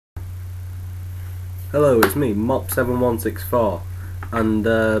Hello, it's me, Mop7164, and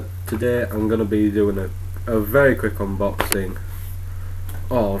today I'm going to be doing a very quick unboxing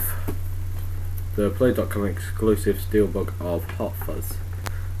of the Play.com exclusive steelbook of Hot Fuzz.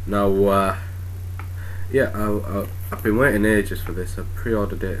 Now, yeah, I've been waiting ages for this. I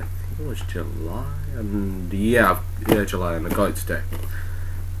pre-ordered it, I think it was July, and yeah, July, and I got it today.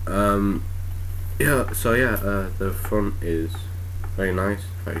 The front is very nice,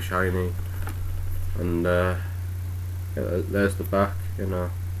 very shiny. And yeah, there's the back,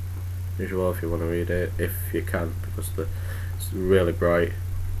 usual if you want to read it, if you can, because it's really bright.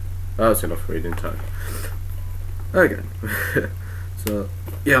 That's enough reading time. Again. So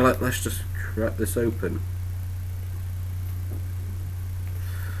yeah, let's just crack this open.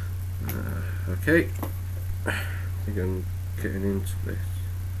 Okay, I think I'm getting into this.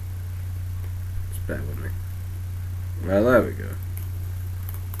 Just bear with me. Well, there we go.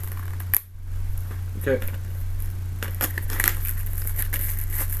 Okay.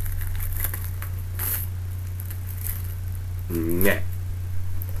 Yeah.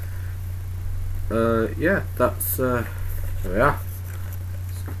 Yeah, that's there we are.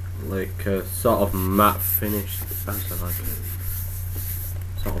 It's like a sort of matte finish. That's I like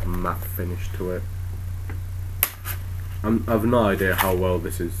it. Sort of matte finish to it. I've no idea how well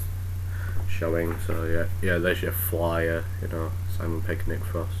this is showing. So yeah, there's your flyer. Simon Pegg, Nick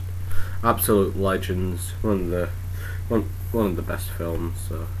Frost. Absolute legends, one of the best films.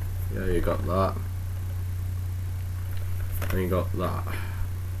 So yeah, you got that, and you got that.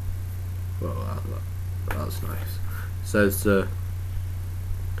 Well, that's nice. It says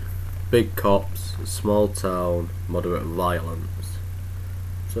big cops, small town, moderate violence.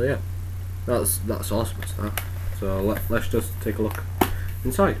 So yeah, that's awesome stuff. So let's just take a look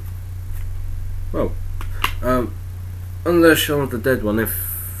inside. Well, on the Shaun of the Dead one, if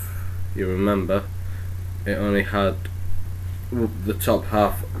you remember, it only had the top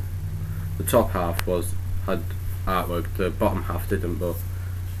half. The top half had artwork. The bottom half didn't. But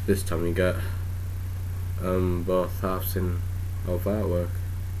this time you get both halves of artwork,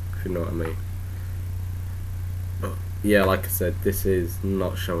 if you know what I mean. But yeah, like I said, this is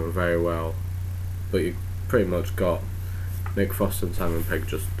not showing very well. But you pretty much got Nick Frost and Simon Pegg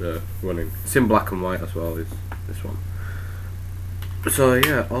just running. It's in black and white as well. Is this one? So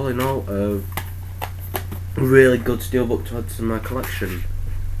yeah, all in all, really good steelbook to add to my collection.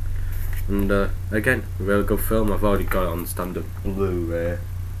 And again, a really good film. I've already got it on standard Blu-ray.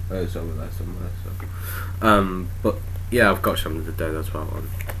 It's over there somewhere. So, but yeah, I've got Shaun of the Dead as well,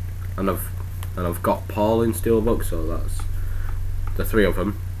 and I've got Paul in steelbook. So that's the three of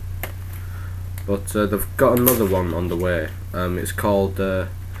them. But they've got another one on the way. It's called The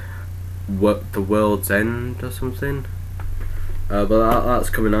World's End or something. But that's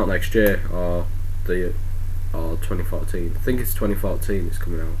coming out next year, or 2014. I think it's 2014 it's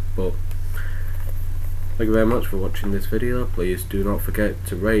coming out. But thank you very much for watching this video. Please do not forget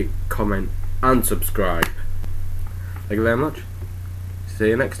to rate, comment and subscribe. Thank you very much. See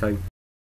you next time.